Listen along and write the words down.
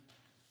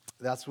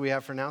that's what we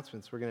have for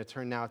announcements. We're going to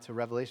turn now to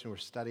Revelation. We're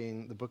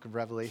studying the book of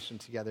Revelation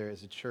together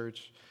as a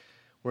church.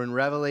 We're in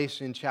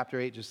Revelation chapter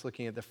 8, just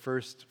looking at the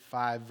first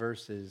 5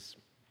 verses.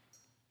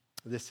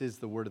 This is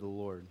the word of the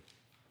Lord.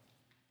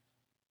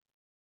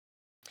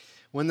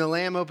 When the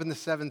Lamb opened the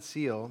seventh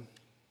seal,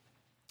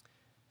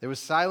 there was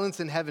silence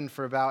in heaven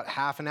for about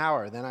half an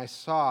hour. Then I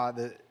saw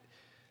the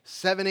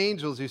 7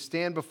 angels who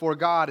stand before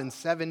God, and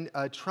 7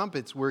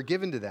 trumpets were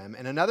given to them.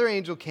 And another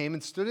angel came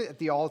and stood at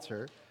the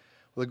altar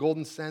with a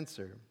golden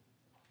censer.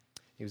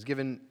 He was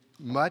given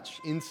much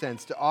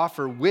incense to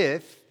offer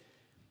with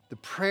the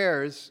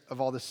prayers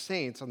of all the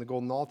saints on the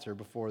golden altar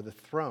before the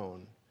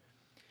throne.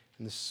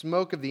 And the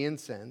smoke of the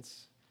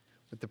incense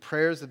with the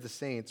prayers of the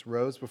saints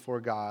rose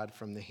before God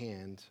from the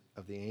hand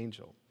of the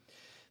angel.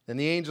 Then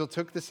the angel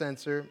took the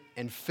censer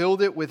and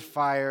filled it with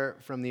fire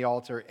from the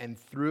altar and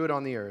threw it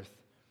on the earth.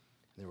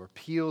 There were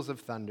peals of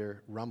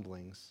thunder,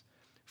 rumblings,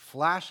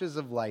 flashes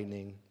of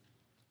lightning,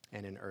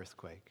 and an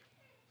earthquake.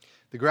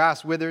 The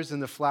grass withers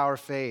and the flower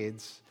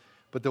fades,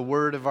 but the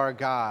word of our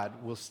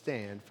God will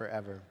stand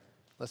forever.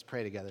 Let's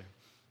pray together.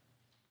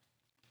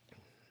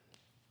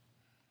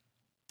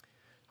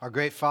 Our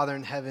great Father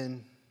in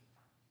heaven,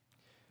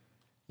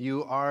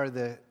 you are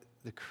the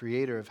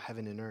creator of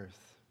heaven and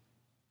earth.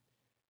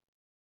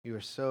 You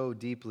are so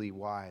deeply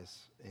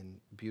wise and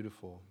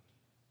beautiful,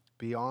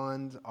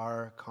 beyond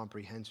our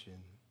comprehension.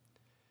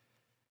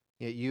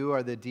 Yet you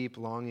are the deep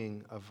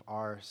longing of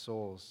our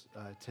souls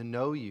to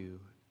know you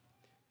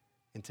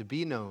and to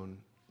be known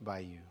by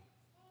you.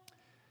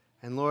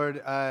 And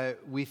Lord,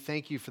 we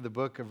thank you for the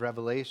book of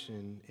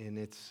Revelation and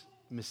its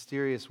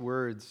mysterious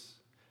words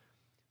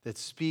that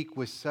speak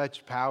with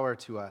such power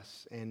to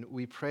us. And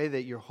we pray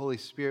that your Holy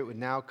Spirit would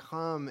now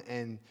come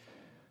and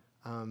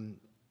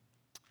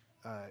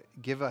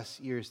give us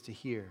ears to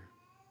hear,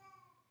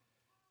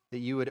 that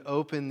you would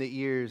open the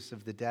ears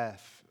of the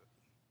deaf,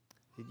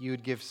 that you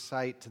would give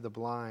sight to the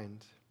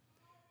blind,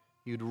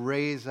 you'd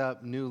raise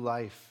up new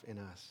life in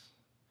us.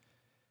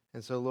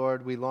 And so,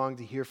 Lord, we long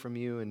to hear from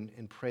you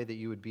and pray that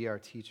you would be our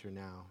teacher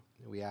now.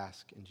 We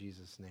ask in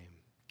Jesus' name.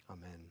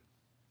 Amen.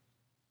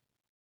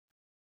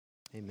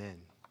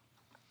 Amen.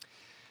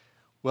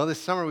 Well,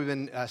 this summer we've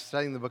been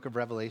studying the book of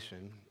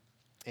Revelation.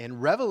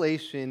 And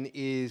Revelation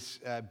is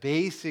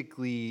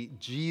basically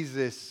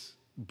Jesus'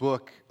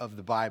 book of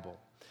the Bible.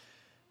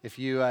 If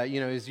you,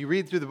 as you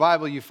read through the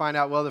Bible, you find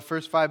out, well, the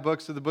first 5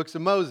 books are the books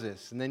of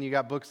Moses. And then you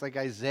got books like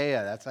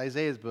Isaiah. That's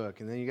Isaiah's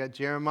book. And then you got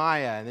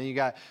Jeremiah. And then you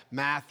got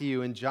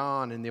Matthew and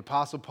John. And the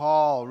Apostle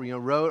Paul,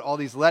 wrote all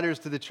these letters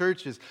to the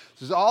churches.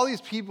 So there's all these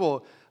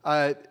people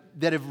that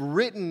have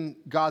written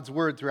God's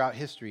word throughout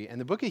history. And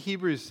the book of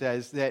Hebrews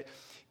says that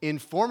in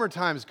former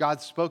times,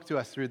 God spoke to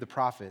us through the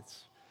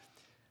prophets.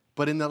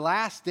 But in the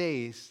last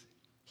days,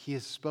 he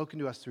has spoken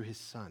to us through his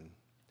Son.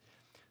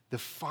 The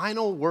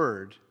final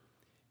word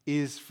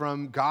is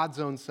from God's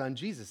own Son,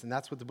 Jesus. And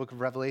that's what the book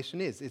of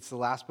Revelation is. It's the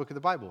last book of the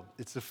Bible.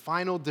 It's the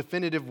final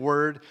definitive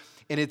word,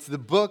 and it's the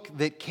book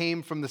that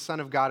came from the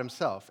Son of God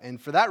himself. And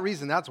for that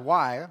reason, that's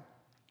why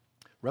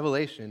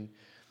Revelation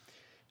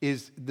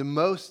is the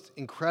most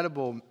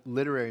incredible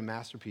literary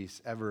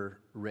masterpiece ever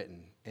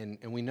written. And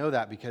we know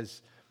that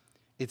because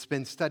it's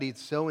been studied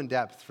so in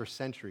depth for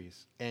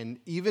centuries. And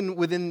even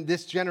within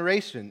this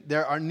generation,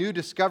 there are new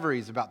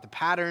discoveries about the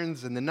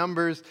patterns and the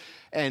numbers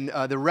and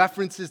the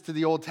references to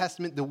the Old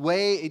Testament, the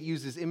way it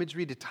uses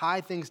imagery to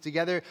tie things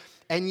together.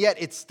 And yet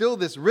it's still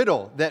this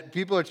riddle that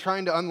people are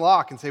trying to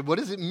unlock and say, what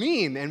does it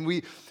mean? And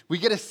we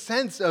get a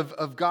sense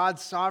of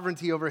God's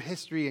sovereignty over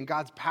history and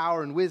God's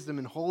power and wisdom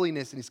and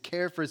holiness and his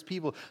care for his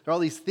people. There are all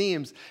these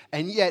themes.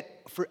 And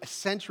yet, for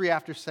century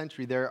after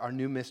century, there are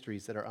new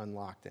mysteries that are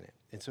unlocked in it.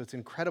 And so it's an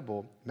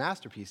incredible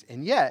masterpiece.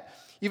 And yet,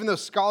 even though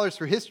scholars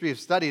for history have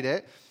studied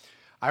it,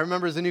 I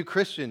remember as a new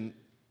Christian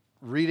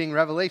reading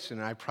Revelation,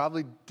 and I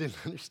probably didn't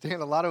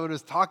understand a lot of what it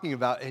was talking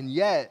about, and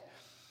yet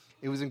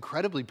it was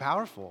incredibly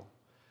powerful.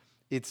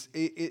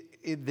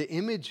 The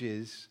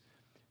images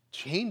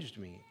changed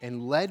me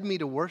and led me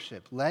to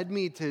worship, led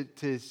me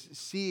to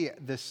see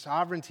the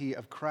sovereignty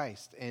of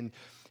Christ and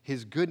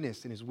his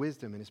goodness and his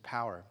wisdom and his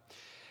power.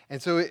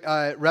 And so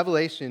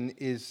Revelation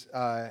is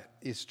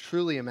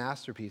truly a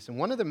masterpiece. And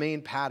one of the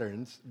main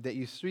patterns that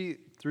you see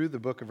through the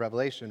book of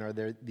Revelation are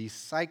these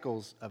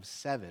cycles of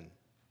 7.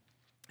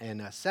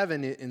 And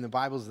 7 in the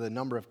Bible is the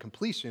number of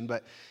completion,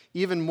 but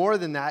even more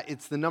than that,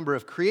 it's the number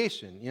of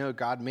creation.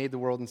 God made the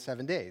world in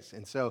 7 days.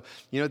 And so,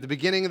 at the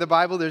beginning of the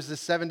Bible, there's the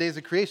 7 days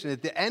of creation.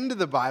 At the end of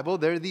the Bible,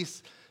 there are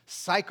these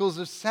cycles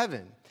of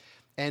 7.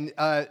 And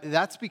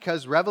that's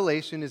because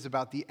Revelation is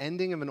about the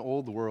ending of an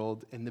old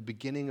world and the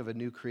beginning of a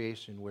new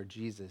creation where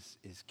Jesus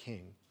is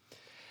king.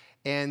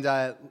 And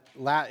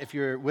if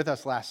you're with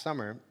us last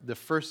summer, the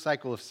first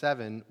cycle of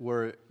 7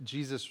 were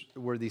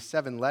these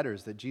 7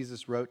 letters that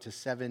Jesus wrote to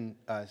 7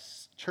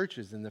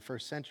 churches in the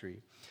first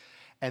century.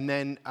 And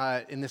then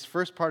in this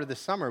first part of the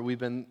summer, we've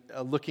been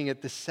looking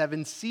at the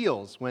 7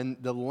 seals, when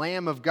the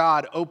Lamb of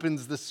God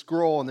opens the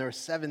scroll, and there are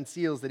 7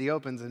 seals that he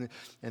opens, and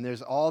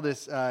there's all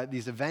these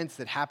events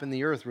that happen in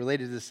the earth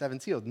related to the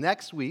 7 seals.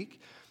 Next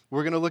week,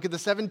 We're going to look at the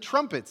 7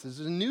 trumpets. There's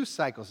a news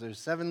cycle. So there's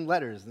 7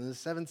 letters, and there's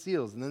 7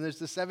 seals, and then there's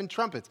the 7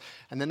 trumpets.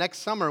 And the next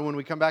summer, when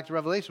we come back to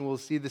Revelation, we'll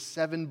see the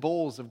 7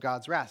 bowls of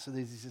God's wrath. So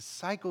there's these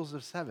cycles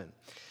of 7.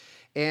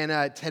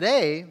 And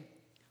today,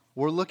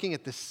 we're looking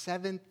at the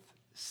 7th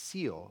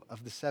seal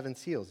of the 7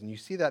 seals. And you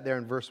see that there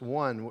in verse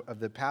 1 of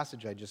the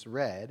passage I just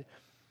read.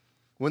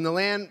 When the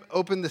Lamb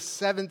opened the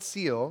 7th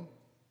seal,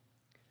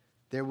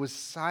 there was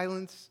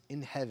silence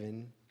in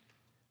heaven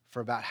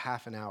for about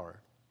half an hour.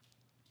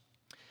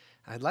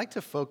 I'd like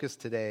to focus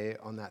today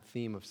on that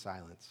theme of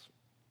silence.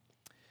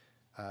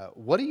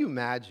 What do you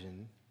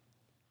imagine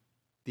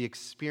the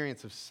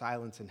experience of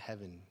silence in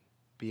heaven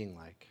being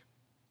like?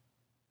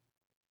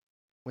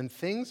 When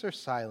things are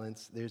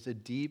silent, there's a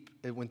deep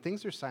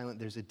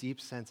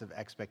sense of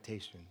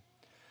expectation.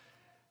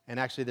 And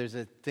actually, there's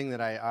a thing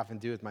that I often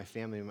do with my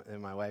family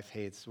and my wife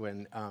hates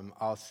when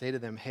I'll say to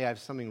them, hey, I have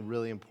something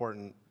really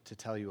important to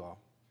tell you all.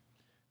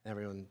 And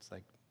everyone's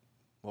like,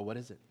 well, what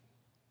is it?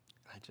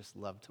 I just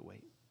love to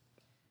wait.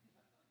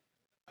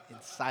 In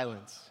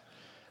silence.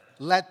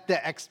 Let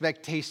the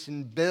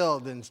expectation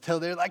build until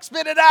they're like,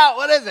 spit it out.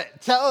 What is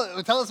it? Tell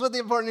us what the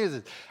important news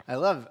is.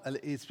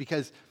 It's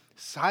because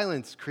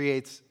silence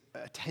creates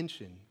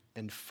attention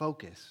and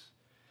focus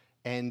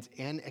and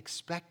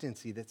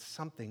expectancy that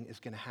something is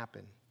going to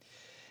happen.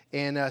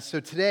 And so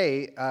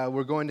today,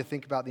 we're going to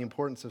think about the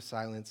importance of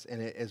silence.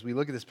 And as we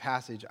look at this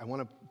passage, I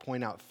want to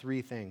point out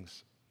 3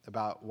 things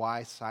about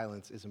why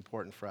silence is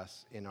important for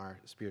us in our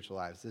spiritual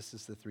lives. This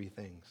is the 3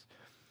 things.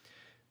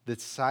 That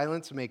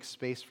silence makes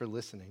space for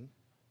listening,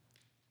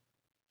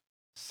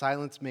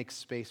 silence makes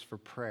space for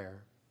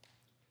prayer,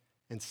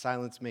 and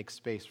silence makes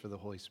space for the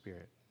Holy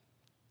Spirit.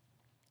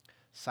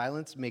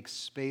 Silence makes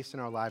space in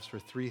our lives for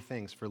 3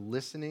 things: for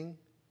listening,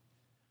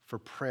 for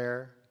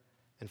prayer,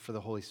 and for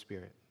the Holy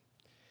Spirit.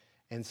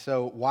 And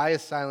so why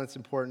is silence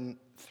important?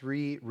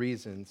 3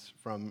 reasons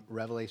from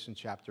Revelation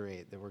chapter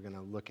 8 that we're going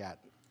to look at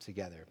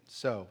together.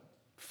 So,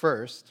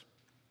 first,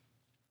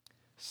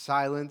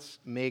 silence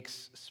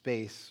makes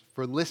space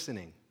for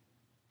listening.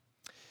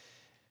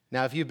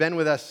 Now, if you've been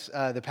with us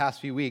the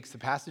past few weeks, the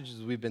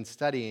passages we've been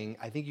studying,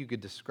 I think you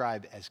could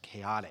describe as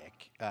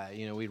chaotic.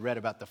 We read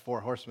about the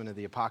 4 horsemen of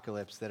the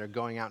apocalypse that are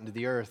going out into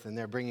the earth, and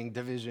they're bringing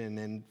division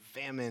and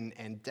famine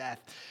and death.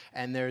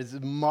 And there's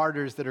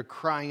martyrs that are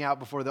crying out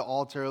before the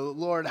altar,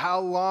 Lord, how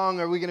long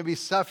are we going to be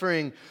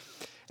suffering?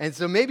 And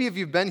so maybe if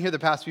you've been here the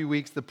past few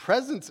weeks, the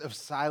presence of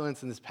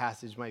silence in this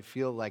passage might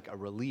feel like a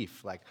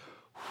relief, like,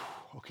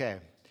 okay,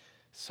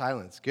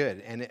 silence, good.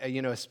 And,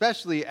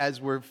 especially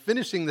as we're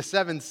finishing the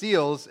 7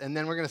 seals, and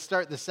then we're going to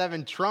start the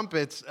 7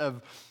 trumpets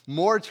of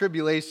more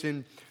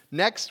tribulation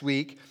next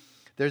week,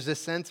 there's a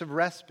sense of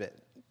respite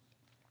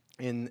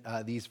in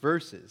these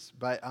verses.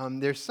 But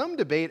there's some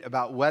debate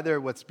about whether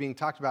what's being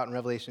talked about in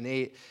Revelation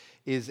 8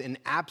 is an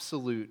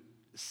absolute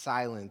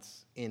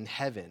silence in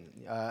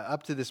heaven.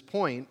 Up to this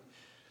point,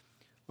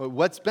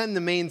 what's been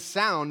the main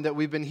sound that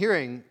we've been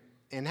hearing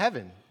in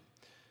heaven?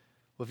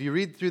 Well, if you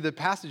read through the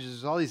passages,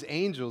 there's all these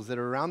angels that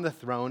are around the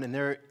throne, and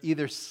they're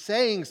either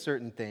saying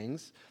certain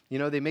things,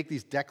 they make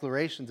these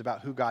declarations about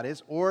who God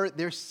is, or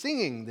they're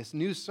singing this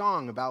new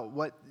song about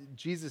what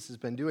Jesus has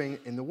been doing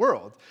in the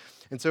world.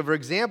 And so, for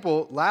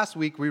example, last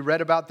week we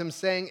read about them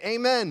saying,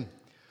 Amen.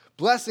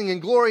 Blessing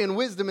and glory and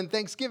wisdom and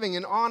thanksgiving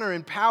and honor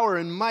and power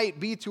and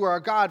might be to our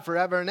God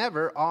forever and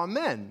ever.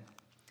 Amen.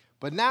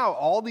 But now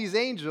all these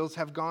angels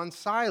have gone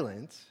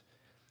silent.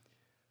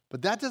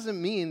 But that doesn't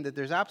mean that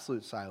there's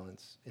absolute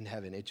silence in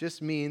heaven. It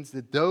just means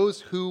that those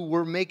who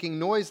were making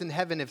noise in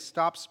heaven have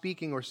stopped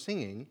speaking or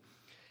singing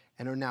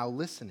and are now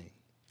listening.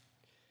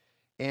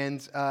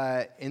 And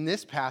in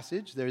this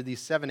passage, there are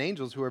these 7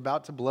 angels who are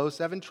about to blow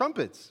 7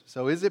 trumpets.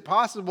 So is it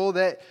possible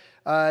that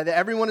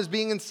everyone is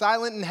being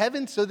silent in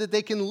heaven so that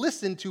they can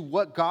listen to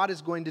what God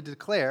is going to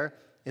declare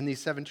in these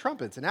 7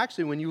 trumpets? And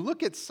actually, when you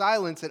look at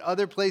silence at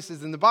other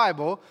places in the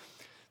Bible,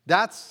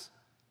 that's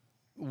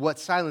what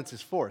silence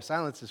is for.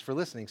 Silence is for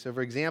listening. So,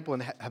 for example, in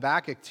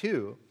Habakkuk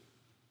 2,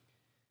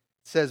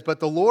 it says, but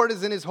the Lord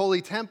is in his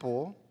holy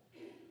temple.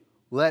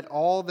 Let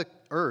all the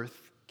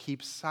earth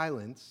keep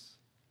silence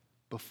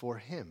before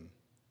him.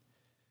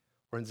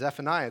 Or in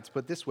Zephaniah, it's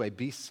put this way,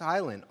 be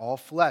silent, all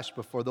flesh,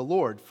 before the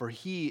Lord, for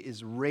he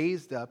is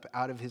raised up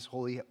out of his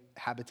holy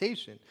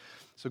habitation.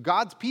 So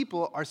God's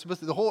people are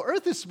the whole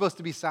earth is supposed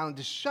to be silent,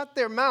 to shut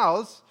their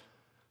mouths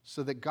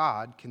so that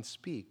God can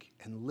speak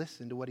and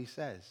listen to what he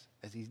says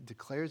as he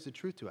declares the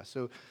truth to us.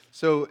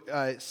 So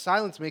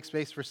silence makes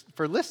space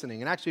for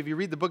listening. And actually, if you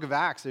read the book of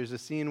Acts, there's a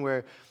scene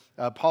where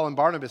Paul and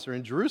Barnabas are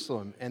in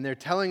Jerusalem, and they're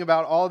telling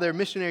about all their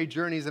missionary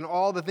journeys and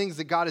all the things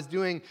that God is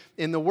doing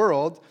in the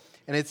world.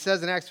 And it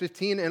says in Acts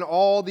 15, and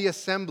all the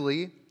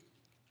assembly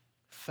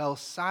fell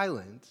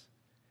silent,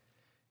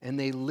 and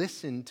they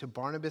listened to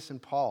Barnabas and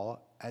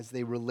Paul as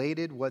they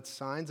related what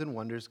signs and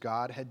wonders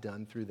God had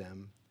done through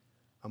them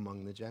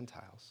among the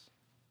Gentiles.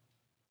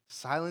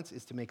 Silence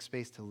is to make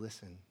space to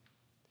listen.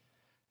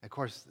 Of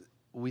course,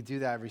 we do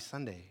that every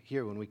Sunday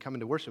here when we come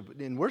into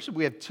worship. In worship,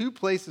 we have 2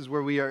 places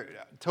where we are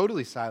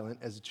totally silent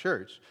as a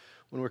church.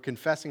 when we're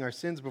confessing our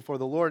sins before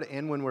the Lord,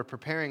 and when we're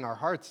preparing our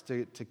hearts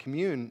to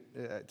commune,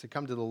 to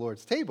come to the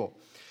Lord's table.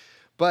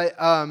 But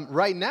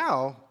right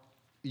now,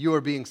 you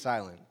are being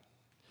silent.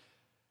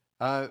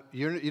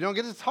 You don't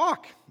get to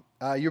talk.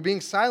 You're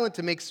being silent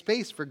to make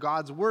space for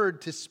God's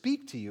word to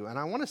speak to you. And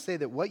I want to say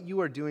that what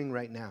you are doing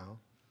right now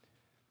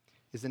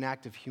is an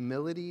act of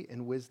humility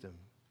and wisdom.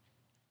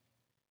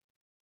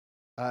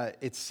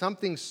 It's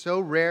something so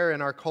rare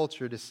in our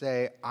culture to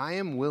say, I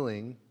am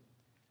willing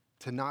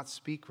to not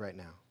speak right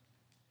now.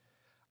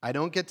 I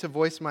don't get to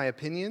voice my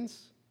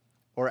opinions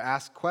or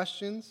ask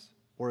questions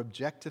or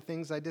object to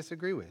things I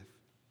disagree with.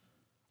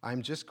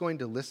 I'm just going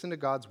to listen to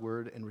God's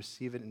word and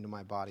receive it into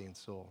my body and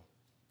soul.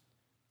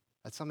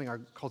 That's something our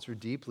culture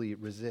deeply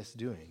resists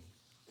doing.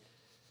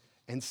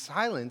 And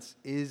silence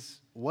is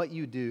what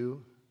you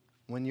do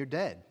when you're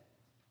dead.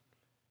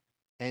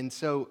 And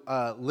so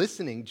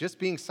listening, just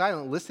being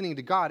silent, listening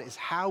to God is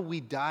how we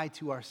die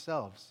to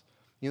ourselves.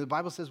 You know, the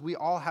Bible says we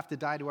all have to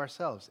die to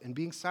ourselves. And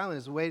being silent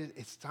is a way,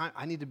 it's time,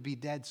 I need to be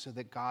dead so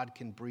that God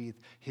can breathe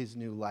his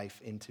new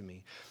life into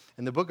me.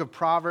 And the book of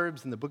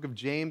Proverbs and the book of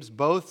James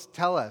both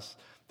tell us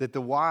that the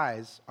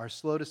wise are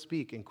slow to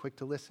speak and quick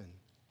to listen.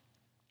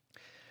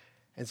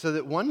 And so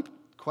that one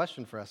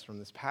question for us from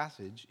this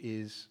passage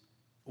is,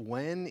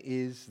 when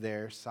is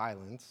there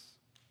silence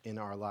in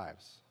our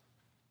lives?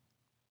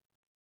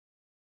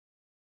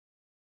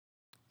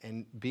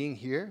 And being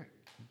here,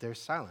 there's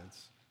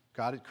silence.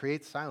 God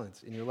creates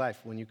silence in your life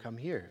when you come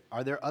here.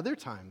 Are there other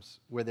times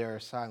where there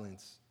is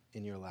silence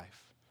in your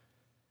life?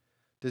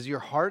 Does your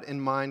heart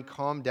and mind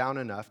calm down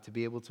enough to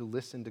be able to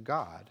listen to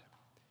God?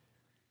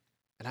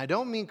 And I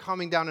don't mean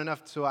calming down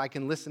enough so I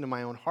can listen to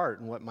my own heart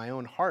and what my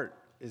own heart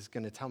is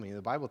going to tell me.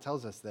 The Bible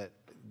tells us that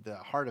the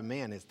heart of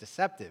man is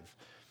deceptive.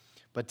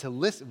 But to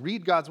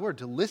read God's word,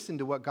 to listen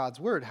to what God's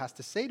word has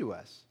to say to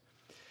us.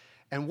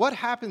 And what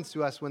happens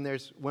to us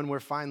when we're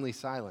finally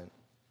silent?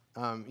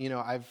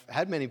 I've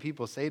had many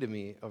people say to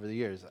me over the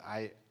years,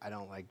 I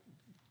don't like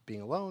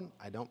being alone.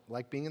 I don't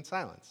like being in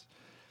silence.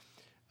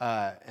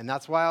 And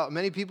that's why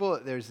many people,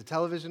 there's a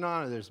television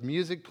on, or there's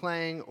music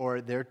playing,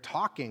 or they're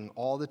talking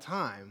all the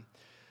time.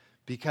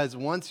 Because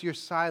once you're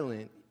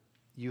silent,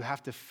 you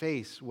have to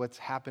face what's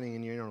happening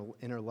in your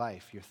inner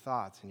life, your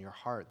thoughts and your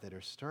heart that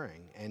are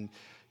stirring. And,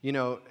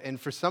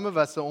 and for some of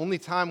us, the only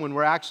time when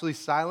we're actually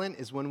silent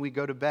is when we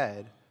go to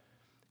bed.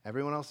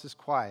 Everyone else is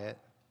quiet,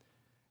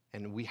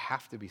 and we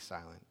have to be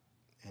silent.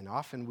 And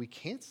often we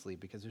can't sleep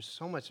because there's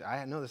so much.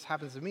 I know this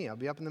happens to me. I'll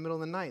be up in the middle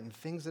of the night and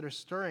things that are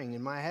stirring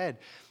in my head.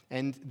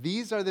 And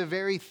these are the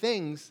very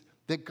things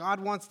that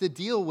God wants to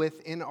deal with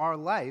in our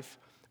life,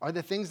 are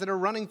the things that are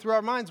running through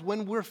our minds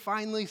when we're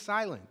finally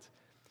silent.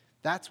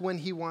 That's when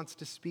he wants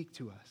to speak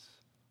to us.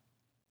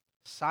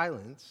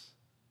 Silence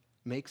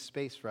makes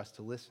space for us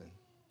to listen.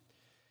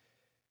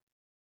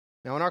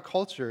 Now, in our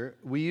culture,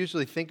 we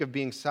usually think of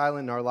being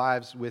silent in our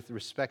lives with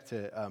respect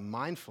to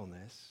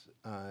mindfulness.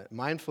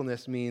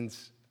 Mindfulness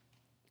means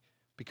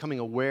becoming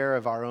aware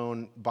of our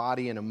own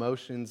body and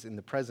emotions in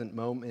the present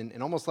moment,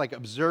 and almost like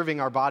observing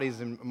our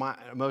bodies and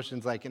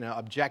emotions like in an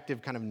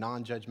objective, kind of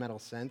non-judgmental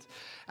sense.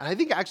 And I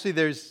think actually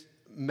there's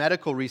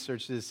medical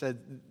research that has said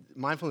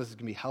mindfulness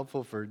can be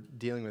helpful for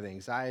dealing with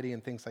anxiety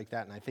and things like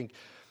that. And I think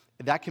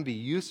that can be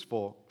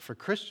useful for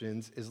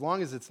Christians as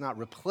long as it's not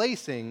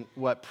replacing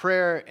what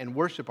prayer and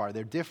worship are.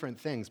 They're different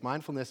things.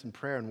 Mindfulness and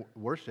prayer and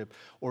worship,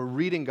 or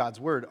reading God's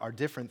word, are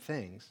different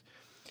things.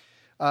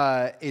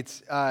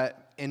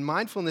 And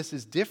mindfulness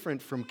is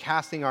different from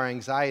casting our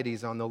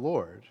anxieties on the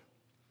Lord.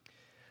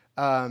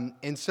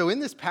 And so in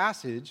this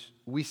passage,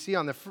 we see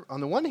on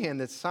the one hand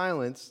that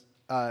silence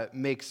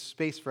makes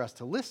space for us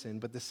to listen,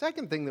 but the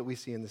second thing that we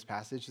see in this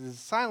passage is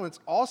that silence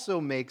also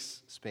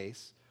makes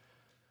space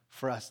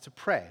for us to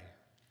pray,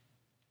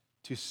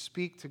 to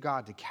speak to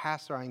God, to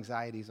cast our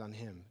anxieties on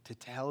him, to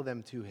tell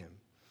them to him.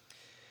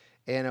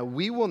 And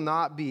we will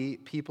not be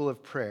people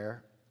of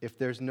prayer if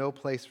there's no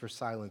place for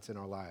silence in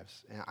our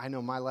lives. And I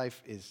know my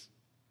life is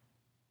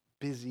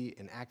busy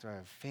and active. I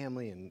have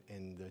family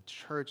and the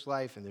church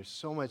life, and there's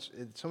so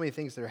many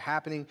things that are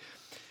happening.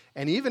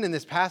 And even in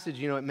this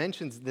passage, it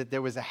mentions that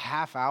there was a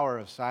half hour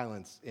of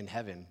silence in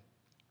heaven.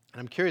 And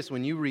I'm curious,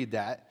 when you read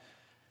that,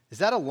 is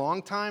that a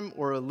long time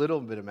or a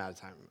little bit amount of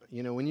time? I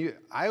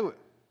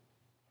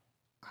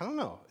don't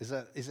know. Is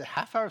a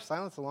half hour of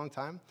silence a long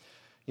time?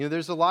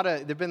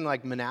 There've been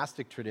like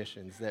monastic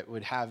traditions that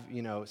would have,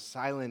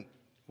 silent,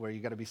 where you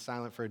got to be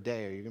silent for a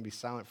day, or you're going to be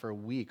silent for a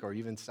week, or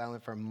even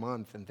silent for a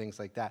month and things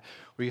like that,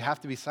 where you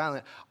have to be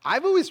silent.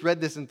 I've always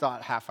read this and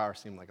thought half hour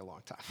seemed like a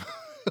long time.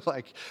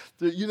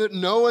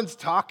 No one's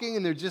talking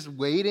and they're just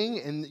waiting,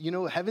 and,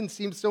 heaven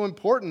seems so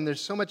important. There's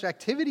so much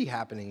activity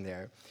happening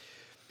there.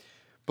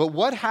 But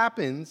what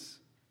happens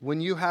when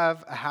you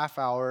have a half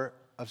hour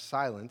of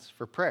silence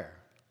for prayer?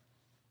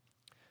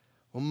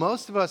 Well,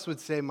 most of us would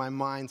say my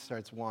mind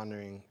starts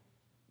wandering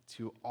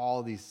to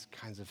all these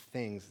kinds of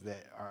things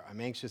that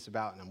I'm anxious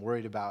about and I'm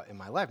worried about in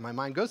my life. My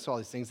mind goes to all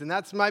these things, and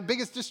that's my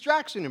biggest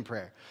distraction in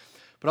prayer.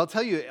 But I'll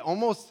tell you,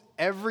 almost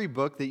every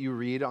book that you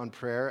read on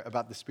prayer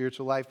about the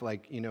spiritual life,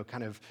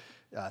 kind of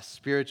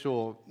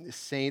spiritual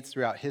saints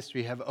throughout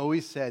history have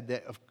always said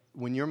that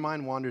when your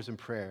mind wanders in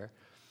prayer,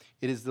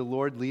 it is the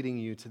Lord leading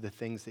you to the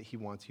things that he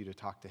wants you to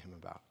talk to him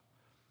about.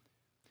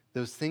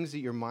 Those things that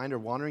your mind are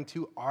wandering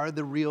to are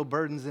the real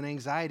burdens and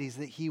anxieties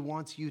that he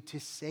wants you to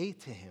say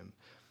to him.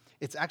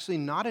 It's actually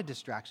not a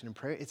distraction in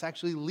prayer. It's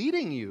actually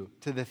leading you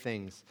to the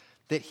things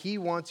that he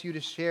wants you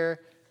to share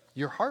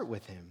your heart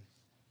with him.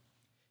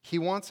 He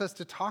wants us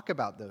to talk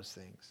about those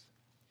things.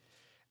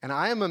 And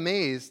I am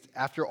amazed,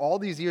 after all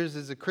these years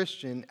as a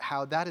Christian,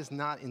 how that is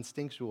not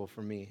instinctual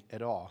for me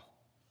at all.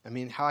 I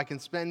mean, how I can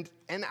spend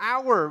an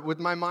hour with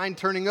my mind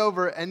turning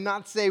over and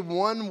not say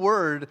one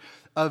word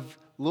of,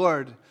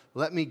 Lord,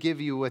 let me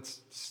give you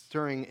what's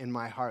stirring in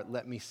my heart.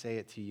 Let me say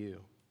it to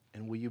you.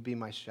 And will you be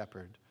my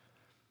shepherd?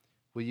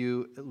 Will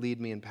you lead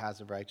me in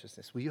paths of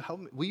righteousness? Will you help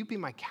me? Will you be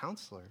my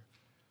counselor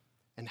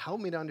and help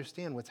me to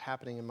understand what's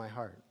happening in my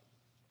heart?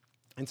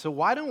 And so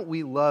why don't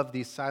we love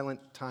these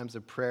silent times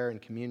of prayer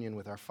and communion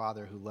with our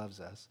Father who loves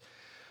us?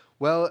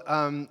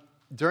 Well,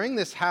 during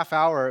this half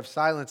hour of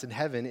silence in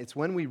heaven, it's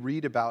when we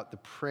read about the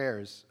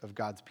prayers of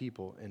God's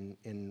people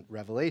in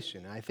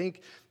Revelation. And I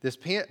think this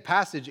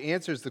passage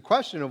answers the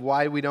question of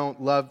why we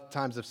don't love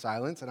times of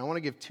silence, and I want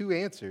to give two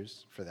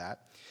answers for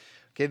that.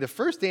 Okay, the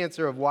first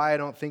answer of why I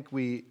don't think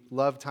we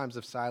love times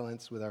of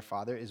silence with our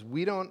Father is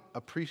we don't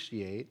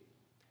appreciate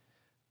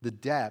the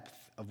depth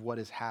of what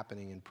is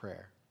happening in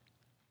prayer.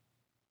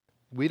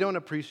 We don't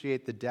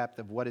appreciate the depth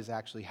of what is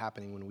actually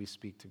happening when we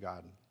speak to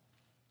God.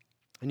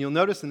 And you'll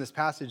notice in this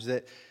passage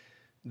that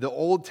the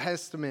Old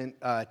Testament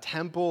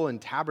temple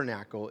and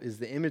tabernacle is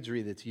the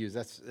imagery that's used.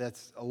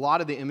 That's a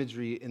lot of the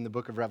imagery in the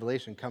book of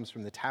Revelation comes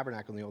from the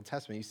tabernacle in the Old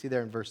Testament. You see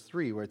there in verse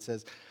 3 where it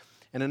says,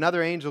 "And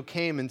another angel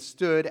came and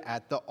stood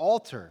at the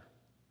altar."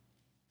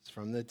 It's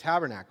from the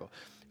tabernacle.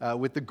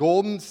 "With the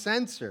golden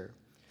censer.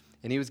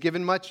 And he was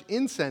given much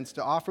incense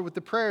to offer with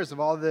the prayers of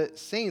all the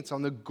saints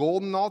on the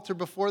golden altar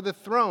before the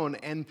throne.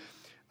 And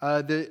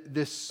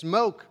the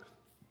smoke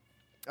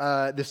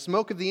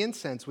of the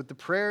incense with the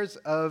prayers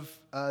of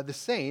the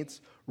saints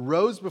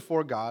rose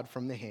before God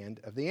from the hand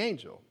of the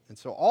angel." And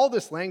so all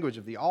this language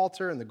of the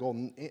altar and the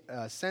golden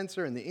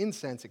censer and the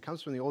incense, it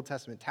comes from the Old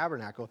Testament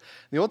tabernacle.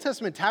 The Old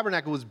Testament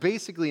tabernacle was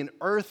basically an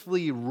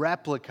earthly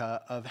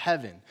replica of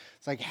heaven.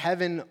 It's like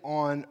heaven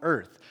on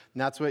earth. And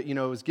that's what,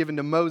 was given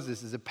to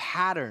Moses as a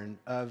pattern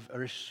of,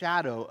 or a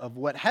shadow of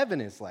what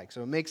heaven is like.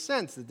 So it makes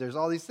sense that there's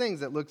all these things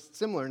that look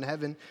similar in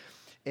heaven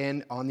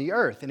and on the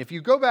earth. And if you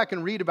go back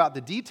and read about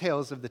the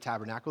details of the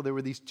tabernacle, there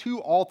were these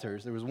two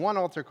altars. There was one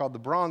altar called the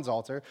bronze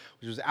altar,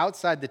 which was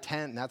outside the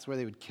tent, and that's where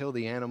they would kill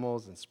the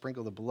animals and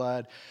sprinkle the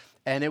blood.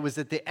 And it was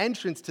at the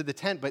entrance to the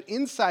tent, but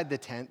inside the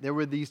tent, there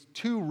were these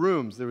two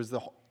rooms. There was the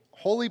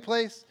holy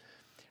place,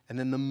 and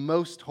then the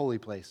most holy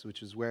place,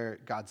 which is where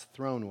God's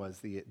throne was.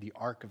 The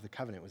Ark of the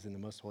Covenant was in the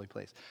most holy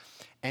place.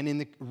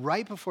 And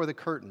right before the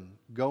curtain,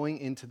 going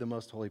into the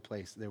most holy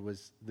place, there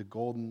was the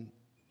golden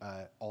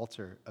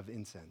altar of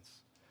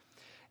incense.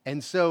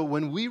 And so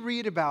when we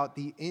read about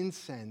the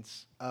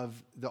incense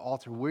of the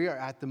altar, we are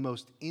at the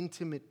most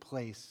intimate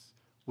place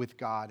with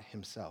God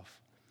himself.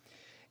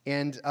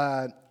 And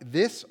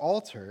this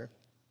altar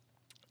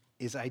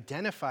is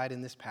identified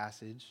in this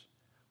passage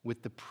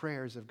with the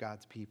prayers of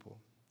God's people.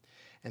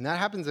 And that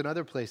happens in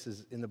other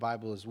places in the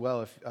Bible as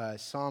well. If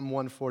Psalm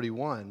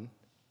 141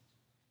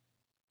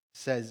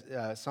 says,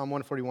 Psalm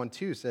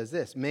 141:2 says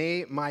this,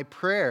 "May my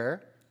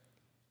prayer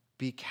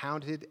be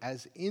counted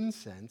as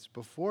incense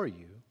before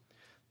you,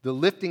 the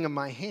lifting of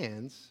my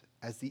hands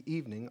as the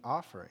evening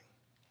offering."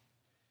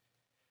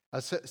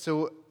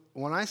 So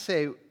when I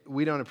say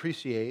we don't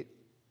appreciate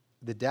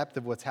the depth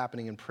of what's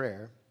happening in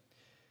prayer,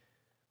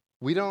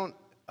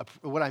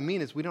 what I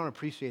mean is we don't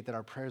appreciate that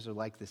our prayers are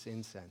like this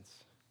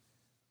incense.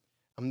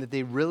 That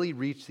they really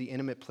reach the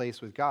intimate place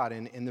with God.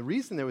 And the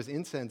reason there was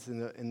incense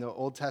in the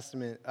Old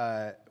Testament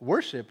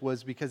worship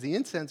was because the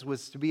incense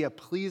was to be a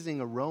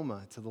pleasing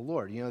aroma to the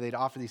Lord. They'd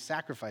offer these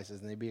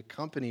sacrifices and they'd be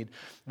accompanied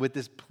with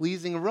this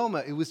pleasing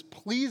aroma. It was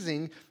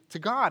pleasing to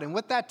God. And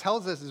what that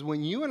tells us is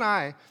when you and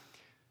I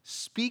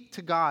speak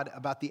to God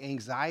about the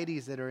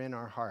anxieties that are in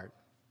our heart,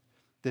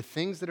 the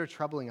things that are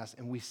troubling us,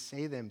 and we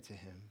say them to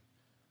him,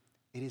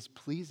 it is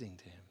pleasing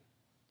to him.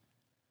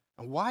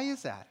 And why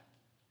is that?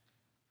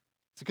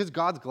 It's because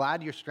God's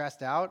glad you're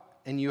stressed out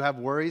and you have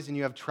worries and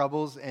you have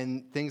troubles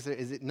and things.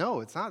 No,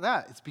 it's not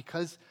that. It's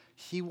because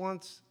he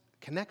wants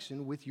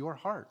connection with your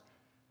heart.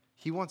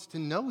 He wants to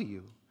know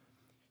you.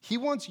 He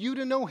wants you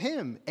to know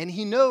him. And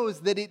he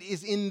knows that it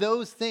is in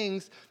those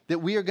things that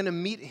we are going to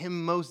meet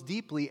him most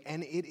deeply.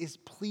 And it is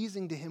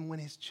pleasing to him when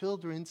his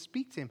children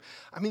speak to him.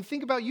 I mean,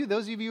 think about you,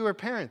 those of you who are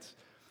parents.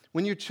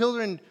 When your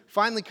children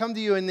finally come to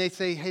you and they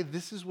say, "Hey,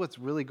 this is what's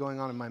really going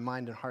on in my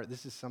mind and heart.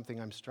 This is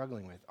something I'm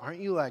struggling with." Aren't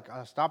you like,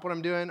 "Oh, stop what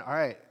I'm doing? All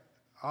right.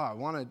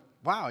 Oh,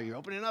 wow, you're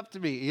opening up to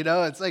me."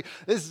 It's like,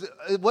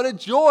 what a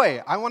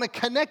joy. I want to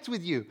connect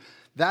with you.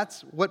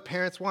 That's what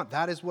parents want.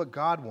 That is what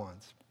God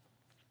wants.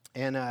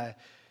 And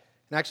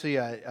actually,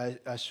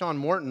 Sean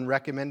Morton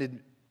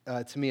recommended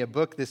to me a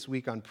book this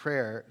week on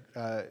prayer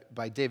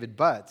by David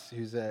Butts,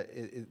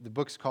 the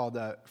book's called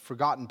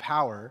Forgotten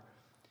Power,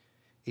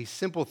 A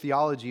Simple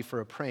Theology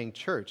for a Praying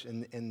Church.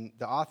 And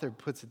the author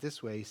puts it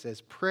this way. He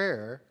says,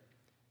 prayer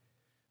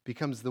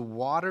becomes the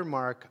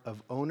watermark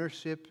of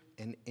ownership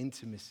and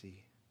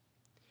intimacy.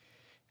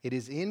 It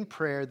is in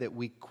prayer that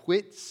we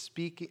quit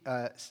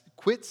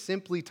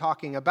simply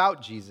talking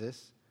about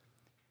Jesus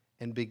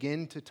and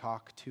begin to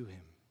talk to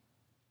him.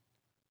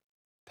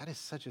 That is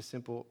such a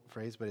simple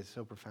phrase, but it's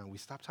so profound. We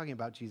stop talking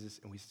about Jesus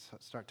and we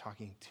start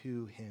talking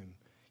to him.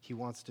 He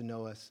wants to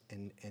know us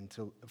and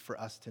for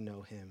us to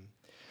know him.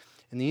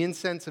 And the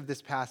incense of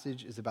this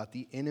passage is about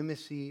the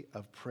intimacy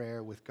of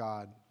prayer with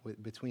God,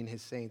 between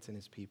his saints and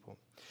his people.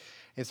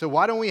 And so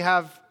why don't we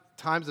have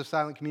times of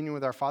silent communion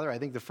with our Father? I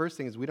think the first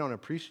thing is we don't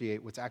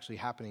appreciate what's actually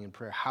happening in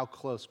prayer, how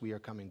close we are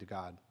coming to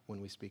God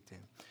when we speak to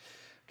him.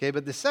 Okay,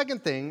 but the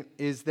second thing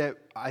is that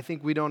I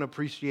think we don't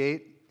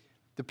appreciate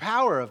the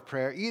power of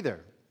prayer either.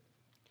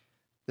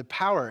 The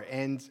power,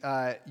 and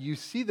you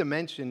see the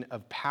mention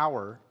of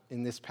power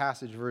in this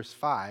passage, verse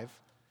 5,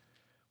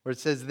 where it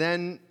says,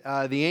 then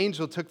the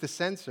angel took the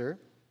censer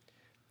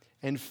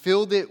and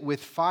filled it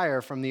with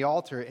fire from the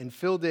altar, and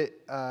filled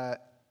it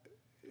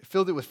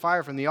with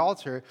fire from the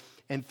altar,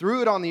 and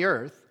threw it on the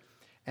earth,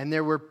 and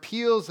there were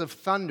peals of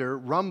thunder,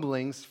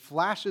 rumblings,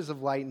 flashes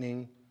of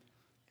lightning,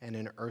 and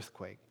an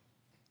earthquake.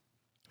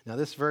 Now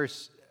this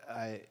verse,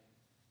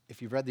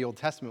 if you've read the Old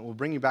Testament, will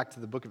bring you back to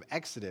the book of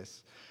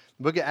Exodus.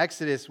 The book of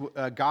Exodus,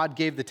 God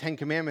gave the Ten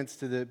Commandments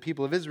to the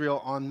people of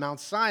Israel on Mount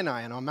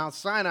Sinai. And on Mount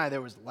Sinai,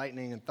 there was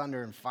lightning and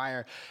thunder and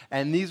fire.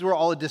 And these were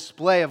all a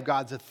display of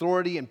God's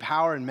authority and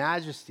power and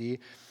majesty.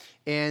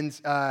 And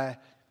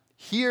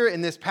here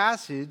in this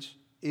passage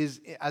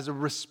is, as a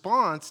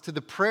response to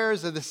the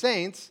prayers of the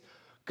saints,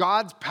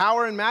 God's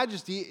power and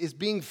majesty is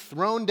being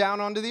thrown down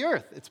onto the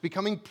earth. It's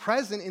becoming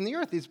present in the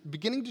earth. It's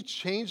beginning to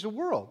change the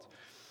world.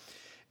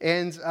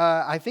 And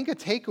I think a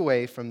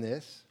takeaway from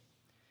this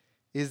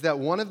is that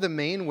one of the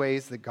main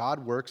ways that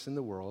God works in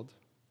the world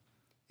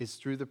is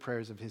through the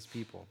prayers of his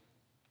people.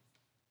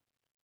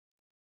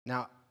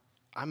 Now,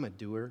 I'm a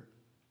doer,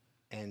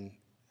 and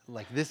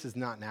this is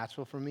not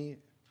natural for me,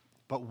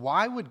 but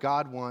why would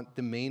God want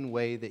the main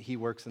way that he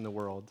works in the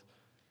world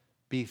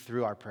be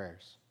through our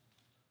prayers?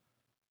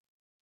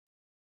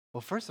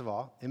 Well, first of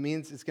all, it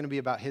means it's going to be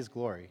about his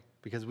glory,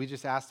 because we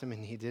just asked him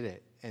and he did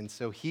it, and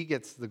so he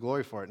gets the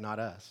glory for it, not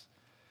us.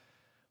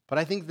 But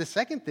I think the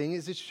second thing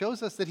is it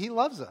shows us that he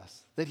loves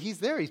us, that he's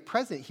there, he's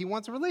present, he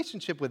wants a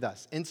relationship with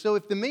us. And so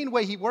if the main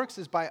way he works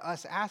is by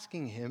us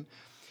asking him,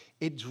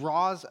 it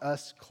draws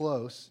us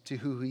close to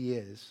who he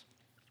is.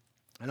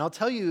 And I'll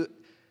tell you,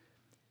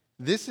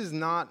 this has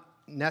not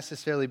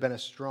necessarily been a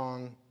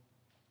strong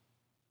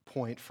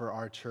point for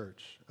our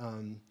church.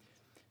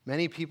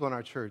 Many people in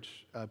our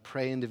church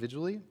pray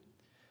individually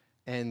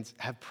and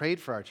have prayed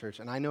for our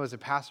church. And I know as a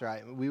pastor, I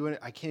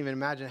can't even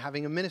imagine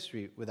having a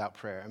ministry without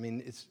prayer. I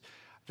mean, I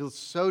feel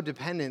so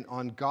dependent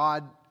on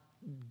God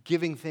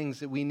giving things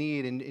that we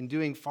need and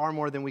doing far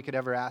more than we could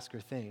ever ask or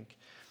think.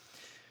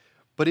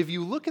 But if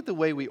you look at the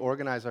way we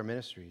organize our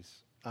ministries,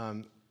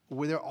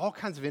 where there are all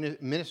kinds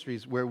of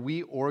ministries where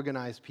we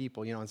organize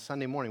people. On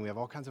Sunday morning, we have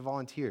all kinds of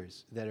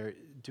volunteers that are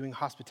doing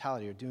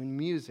hospitality or doing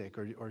music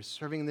or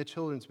serving in the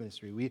children's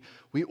ministry.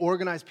 We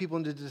organize people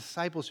into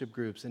discipleship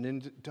groups and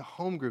into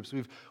home groups.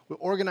 We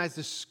organize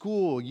the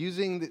school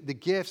using the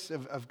gifts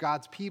of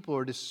God's people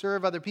or to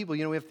serve other people.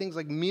 We have things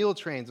like meal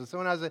trains. When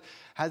someone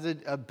has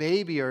a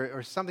baby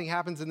or something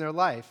happens in their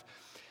life.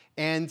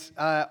 And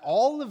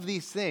all of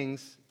these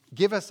things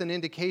give us an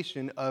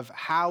indication of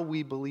how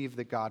we believe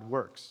that God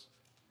works.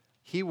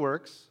 He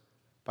works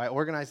by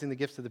organizing the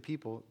gifts of the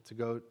people to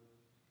go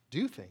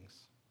do things.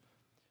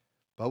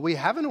 But we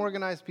haven't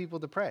organized people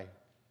to pray.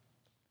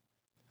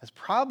 That's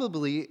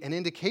probably an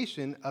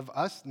indication of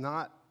us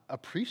not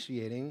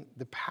appreciating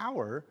the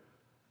power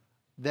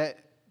that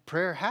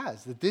prayer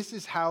has, that this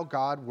is how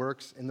God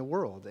works in the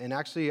world. And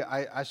actually,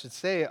 I should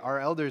say, our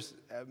elders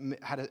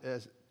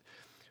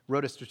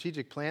wrote a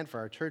strategic plan for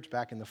our church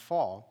back in the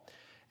fall,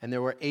 and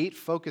there were 8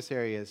 focus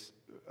areas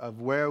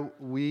of where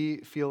we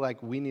feel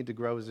like we need to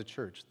grow as a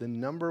church. The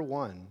number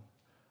one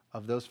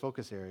of those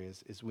focus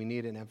areas is we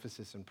need an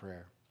emphasis in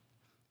prayer.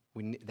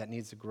 That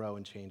needs to grow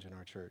and change in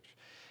our church.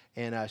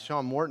 And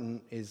Sean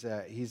Morton he's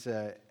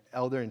an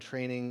elder in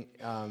training,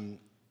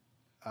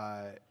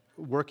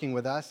 working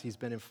with us. He's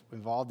been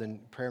involved in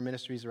prayer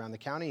ministries around the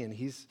county, and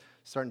he's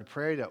starting to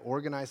pray to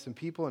organize some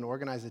people and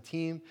organize a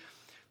team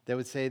that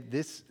would say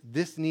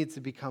this needs to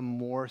become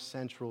more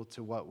central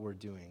to what we're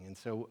doing. And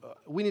so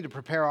we need to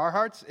prepare our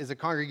hearts as a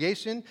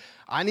congregation.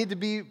 I need to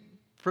be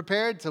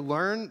prepared to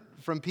learn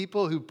from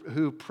people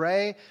who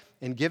pray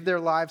and give their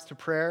lives to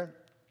prayer.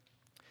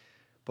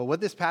 But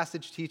what this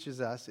passage teaches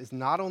us is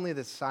not only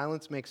that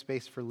silence makes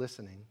space for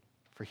listening,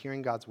 for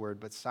hearing God's word,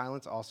 but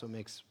silence also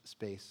makes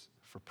space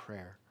for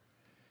prayer.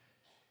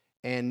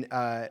 And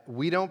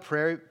we don't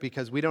pray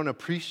because we don't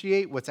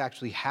appreciate what's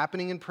actually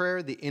happening in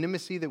prayer, the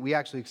intimacy that we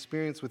actually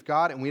experience with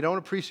God, and we don't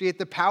appreciate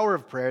the power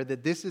of prayer,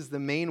 that this is the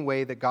main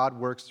way that God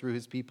works through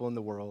his people in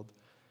the world,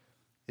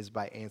 is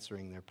by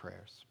answering their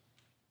prayers.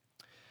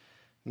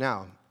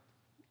 Now,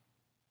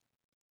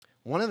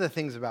 one of the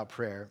things about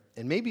prayer,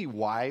 and maybe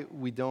why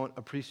we don't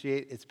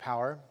appreciate its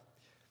power,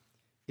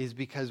 is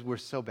because we're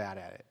so bad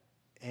at it.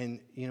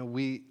 And,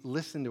 we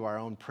listen to our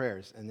own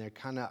prayers, and they're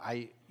kind of,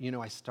 I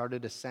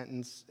started a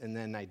sentence, and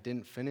then I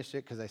didn't finish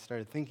it because I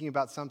started thinking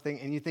about something,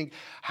 and you think,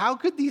 how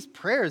could these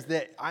prayers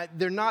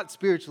they're not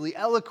spiritually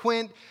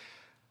eloquent,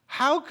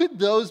 how could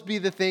those be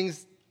the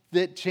things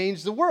that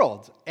change the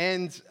world?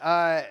 And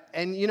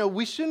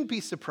we shouldn't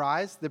be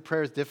surprised that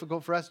prayer is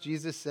difficult for us.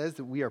 Jesus says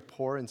that we are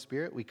poor in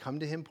spirit. We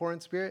come to him poor in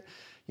spirit.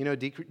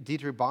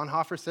 Dietrich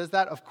Bonhoeffer says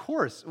that. Of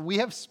course, we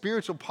have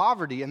spiritual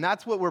poverty, and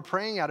that's what we're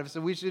praying out of.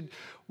 So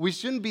we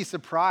shouldn't be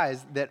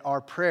surprised that our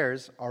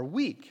prayers are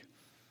weak.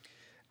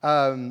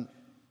 And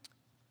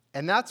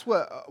that's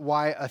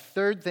why a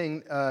third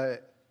thing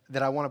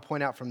that I want to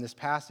point out from this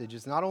passage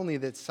is not only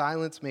that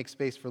silence makes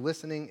space for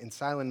listening and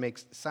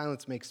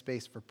silence makes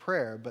space for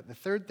prayer, but the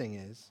third thing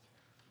is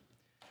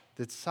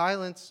that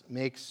silence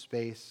makes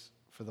space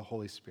for the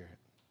Holy Spirit.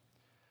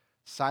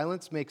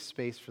 Silence makes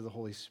space for the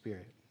Holy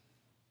Spirit.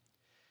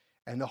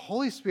 And the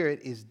Holy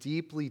Spirit is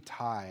deeply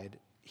tied.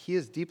 He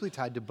is deeply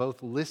tied to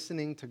both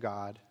listening to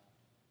God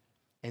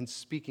and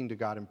speaking to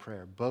God in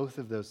prayer, both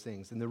of those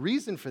things. And the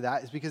reason for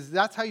that is because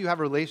that's how you have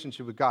a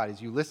relationship with God,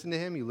 is you listen to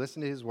him, you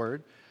listen to his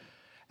word,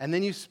 and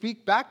then you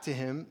speak back to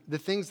him the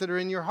things that are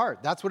in your heart.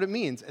 That's what it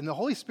means. And the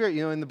Holy Spirit,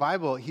 in the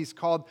Bible, he's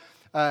called,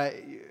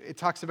 it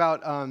talks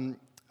about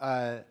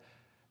the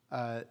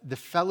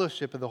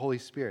fellowship of the Holy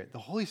Spirit. The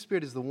Holy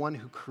Spirit is the one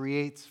who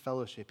creates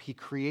fellowship. He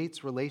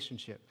creates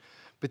relationship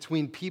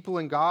between people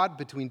and God,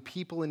 between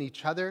people and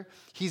each other.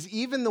 He's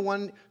even the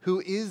one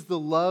who is the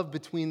love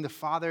between the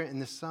Father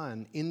and the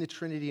Son in the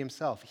Trinity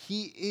himself.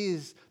 He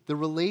is the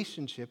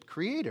relationship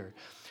creator.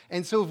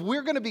 And so if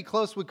we're going to be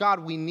close with God,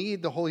 we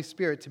need the Holy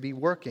Spirit to be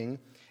working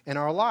in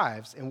our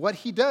lives. And what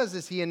he does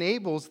is he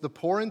enables the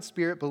poor in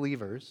spirit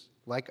believers,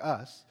 like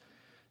us,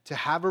 to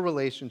have a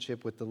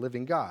relationship with the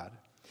living God.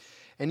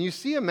 And you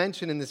see a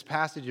mention in this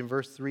passage in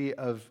verse 3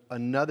 of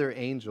another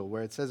angel,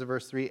 where it says in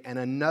verse 3, and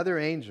another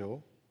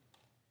angel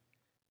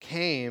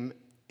came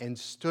and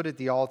stood at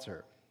the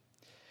altar.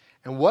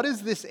 And what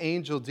does this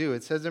angel do?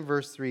 It says in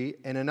verse 3,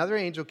 and another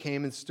angel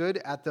came and stood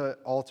at the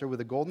altar with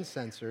a golden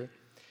censer,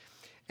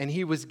 and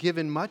he was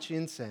given much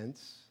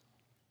incense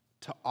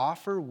to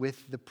offer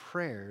with the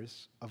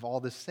prayers of all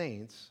the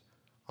saints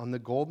on the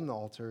golden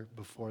altar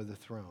before the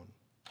throne.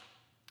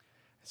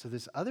 So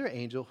this other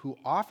angel who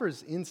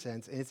offers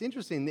incense, and it's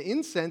interesting, the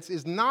incense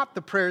is not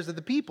the prayers of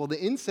the people.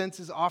 The incense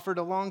is offered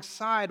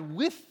alongside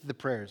with the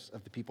prayers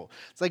of the people.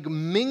 It's like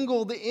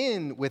mingled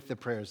in with the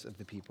prayers of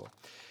the people.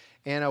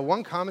 And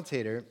one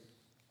commentator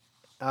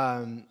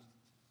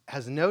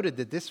has noted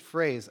that this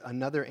phrase,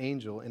 another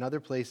angel, in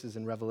other places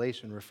in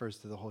Revelation refers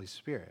to the Holy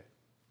Spirit.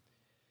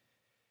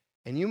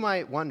 And you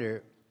might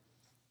wonder,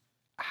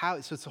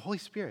 so it's the Holy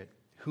Spirit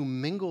who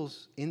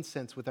mingles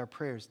incense with our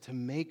prayers to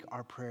make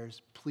our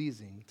prayers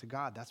pleasing to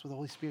God. That's what the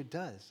Holy Spirit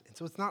does. And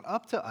so it's not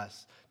up to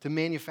us to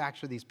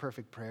manufacture these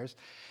perfect prayers.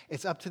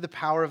 It's up to the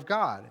power of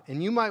God.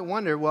 And you might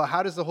wonder, well,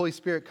 how does the Holy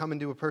Spirit come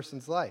into a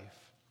person's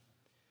life?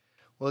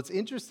 Well, it's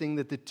interesting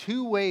that the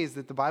two ways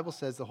that the Bible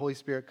says the Holy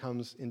Spirit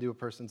comes into a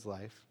person's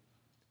life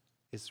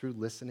is through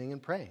listening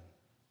and praying.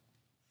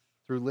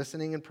 Through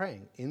listening and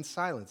praying in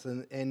silence.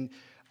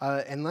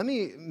 And let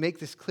me make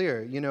this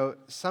clear.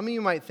 Some of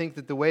you might think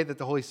that the way that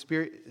the Holy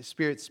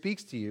Spirit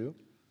speaks to you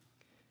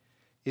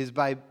is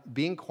by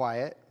being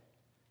quiet,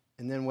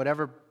 and then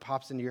whatever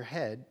pops into your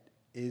head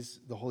is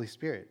the Holy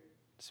Spirit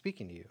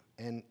speaking to you.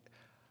 And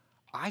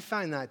I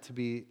find that to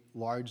be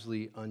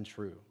largely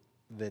untrue,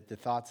 that the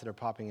thoughts that are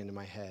popping into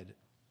my head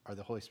are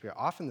the Holy Spirit.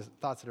 Often the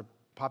thoughts that are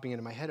popping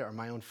into my head are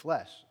my own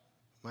flesh,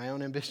 my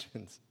own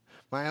ambitions,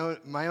 my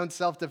own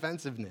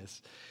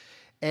self-defensiveness.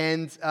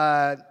 And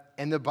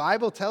the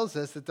Bible tells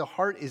us that the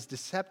heart is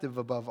deceptive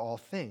above all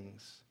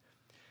things.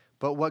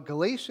 But what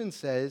Galatians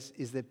says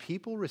is that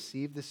people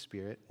receive the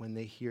Spirit when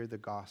they hear the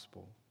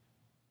gospel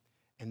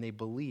and they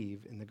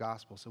believe in the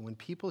gospel. So when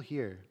people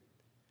hear,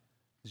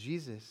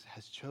 Jesus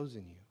has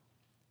chosen you,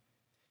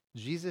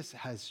 Jesus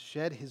has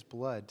shed his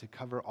blood to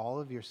cover all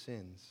of your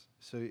sins,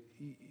 so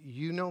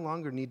you no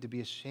longer need to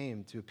be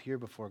ashamed to appear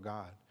before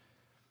God.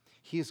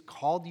 He has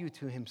called you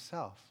to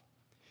himself.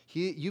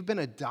 You've been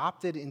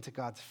adopted into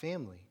God's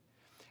family.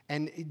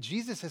 And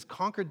Jesus has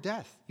conquered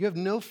death. You have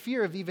no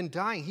fear of even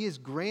dying. He is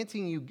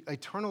granting you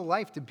eternal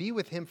life to be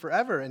with him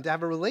forever and to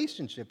have a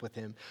relationship with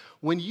him.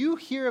 When you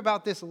hear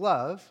about this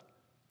love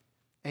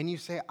and you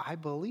say, I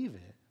believe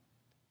it,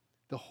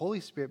 the Holy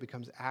Spirit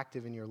becomes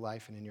active in your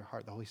life and in your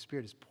heart. The Holy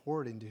Spirit is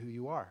poured into who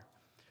you are.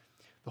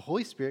 The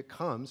Holy Spirit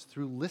comes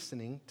through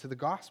listening to the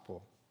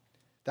gospel.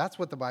 That's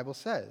what the Bible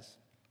says.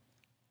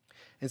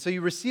 And so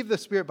you receive the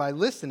Spirit by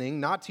listening,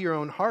 not to your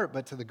own heart,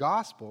 but to the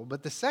gospel.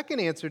 But the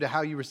second answer to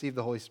how you receive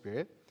the Holy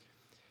Spirit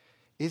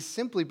is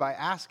simply by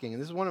asking.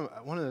 And this is one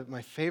of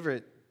my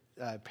favorite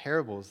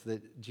parables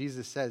that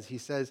Jesus says. He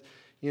says,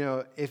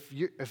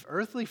 if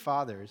earthly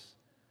fathers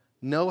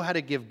know how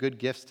to give good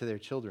gifts to their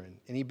children,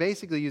 and he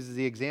basically uses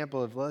the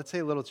example of, let's say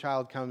a little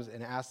child comes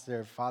and asks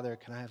their father,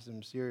 can I have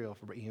some cereal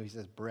for breakfast? He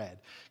says, bread.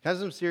 Can I have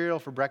some cereal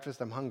for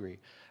breakfast? I'm hungry.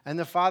 And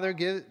the father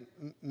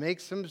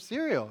makes some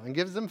cereal and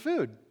gives them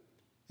food.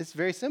 It's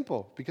very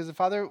simple because the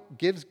father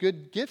gives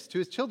good gifts to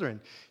his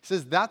children. He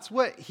says that's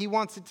what he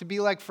wants it to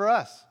be like for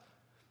us.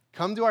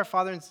 Come to our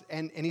Father,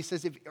 and he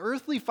says, if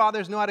earthly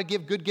fathers know how to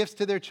give good gifts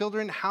to their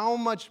children, how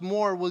much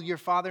more will your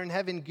Father in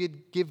heaven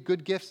give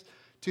good gifts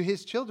to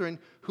his children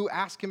who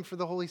ask him for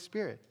the Holy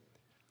Spirit?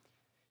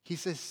 He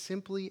says,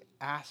 simply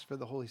ask for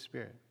the Holy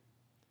Spirit.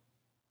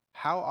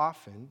 How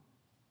often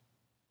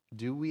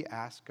do we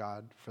ask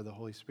God for the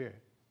Holy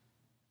Spirit?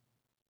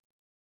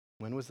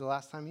 When was the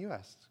last time you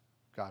asked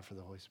God for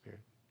the Holy Spirit?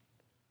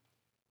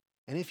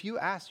 And if you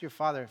ask your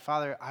Father,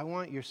 Father, I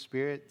want your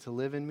Spirit to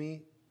live in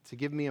me, to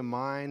give me a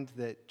mind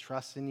that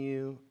trusts in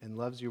you and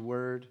loves your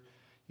word.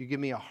 You give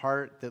me a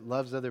heart that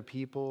loves other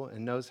people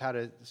and knows how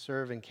to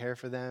serve and care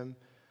for them.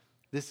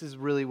 This is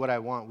really what I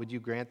want. Would you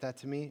grant that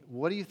to me?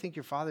 What do you think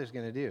your Father's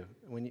going to do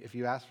if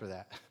you ask for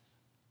that?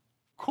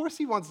 Of course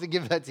he wants to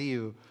give that to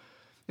you.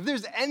 If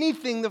there's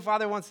anything the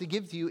Father wants to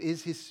give to you,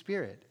 is his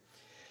Spirit.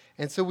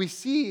 And so we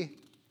see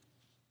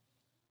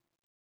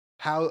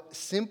how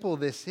simple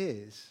this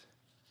is.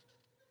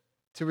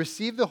 To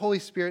receive the Holy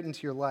Spirit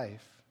into your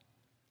life,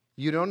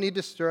 you don't need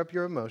to stir up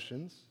your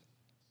emotions.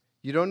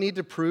 You don't need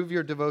to prove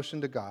your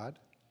devotion to God.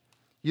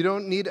 You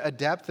don't need a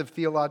depth of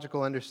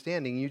theological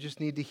understanding. You just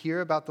need to hear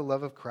about the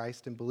love of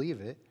Christ and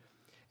believe it.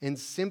 And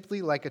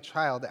simply, like a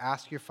child,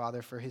 ask your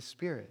Father for his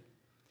Spirit.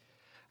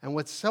 And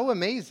what's so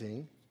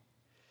amazing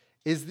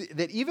is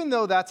that even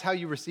though that's how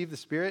you receive the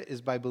Spirit,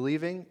 is by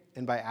believing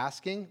and by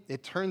asking,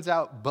 it turns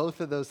out both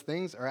of those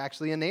things are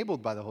actually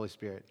enabled by the Holy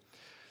Spirit.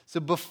 So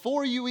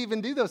before you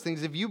even do those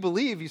things, if you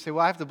believe, you say,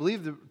 well, I have to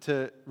believe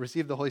to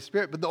receive the Holy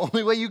Spirit. But the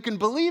only way you can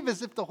believe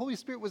is if the Holy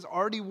Spirit was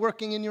already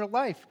working in your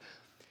life.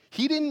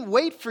 He didn't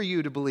wait for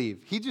you to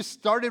believe. He just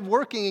started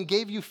working and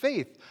gave you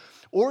faith.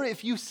 Or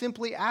if you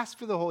simply ask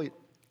for the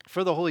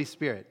Holy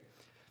Spirit.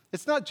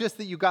 It's not just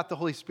that you got the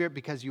Holy Spirit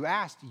because you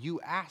asked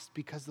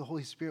because the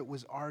Holy Spirit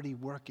was already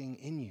working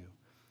in you.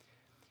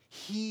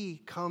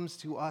 He comes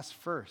to us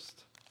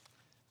first.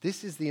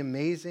 This is the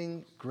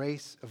amazing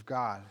grace of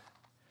God.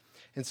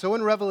 And so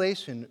in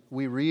Revelation,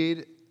 we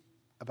read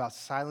about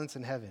silence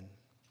in heaven.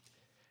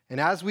 And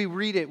as we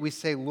read it, we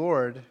say,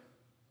 Lord,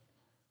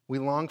 we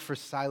long for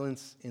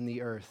silence in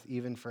the earth,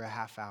 even for a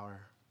half hour,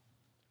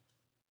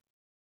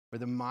 where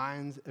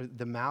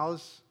the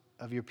mouths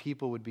of your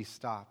people would be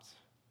stopped,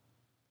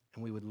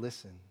 and we would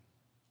listen,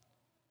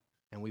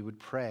 and we would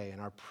pray,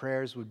 and our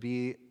prayers would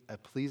be a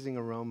pleasing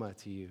aroma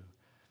to you,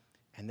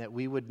 and that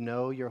we would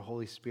know your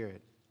Holy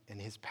Spirit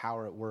and his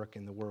power at work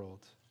in the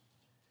world.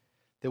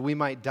 That we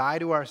might die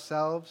to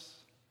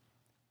ourselves,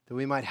 that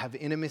we might have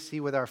intimacy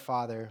with our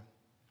Father,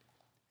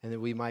 and that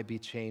we might be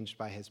changed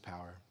by his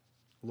power.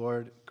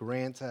 Lord,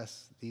 grant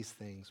us these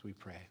things, we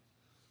pray.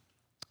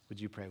 Would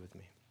you pray with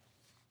me?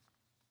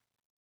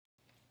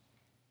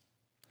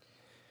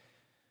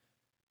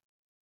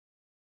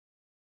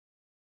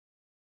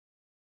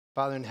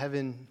 Father in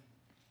heaven,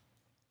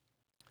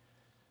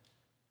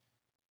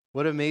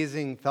 what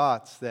amazing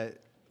thoughts that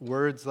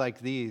words like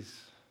these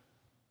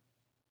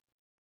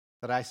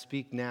that I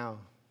speak now,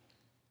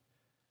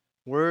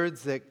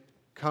 words that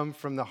come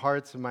from the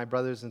hearts of my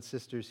brothers and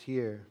sisters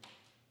here,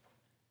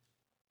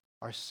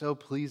 are so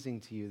pleasing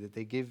to you that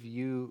they give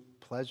you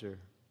pleasure.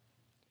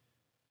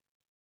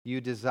 You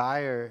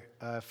desire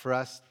for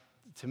us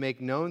to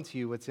make known to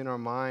you what's in our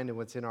mind and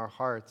what's in our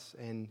hearts,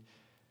 and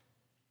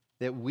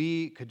that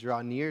we could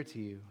draw near to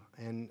you.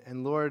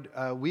 And Lord,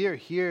 we are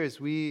here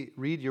as we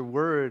read your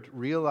word,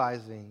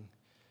 realizing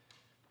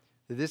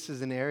that this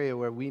is an area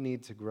where we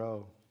need to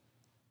grow.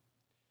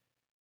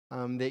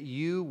 That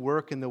you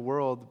work in the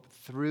world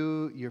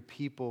through your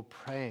people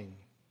praying.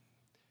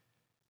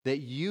 That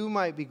you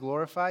might be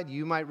glorified,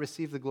 you might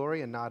receive the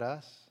glory and not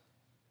us.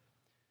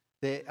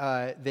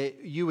 That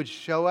you would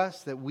show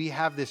us that we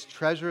have this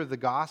treasure of the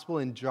gospel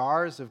in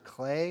jars of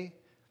clay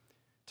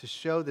to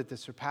show that the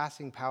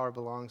surpassing power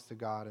belongs to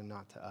God and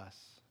not to us.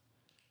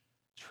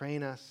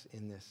 Train us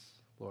in this,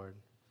 Lord,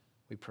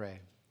 we pray.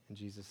 In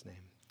Jesus'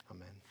 name,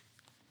 amen.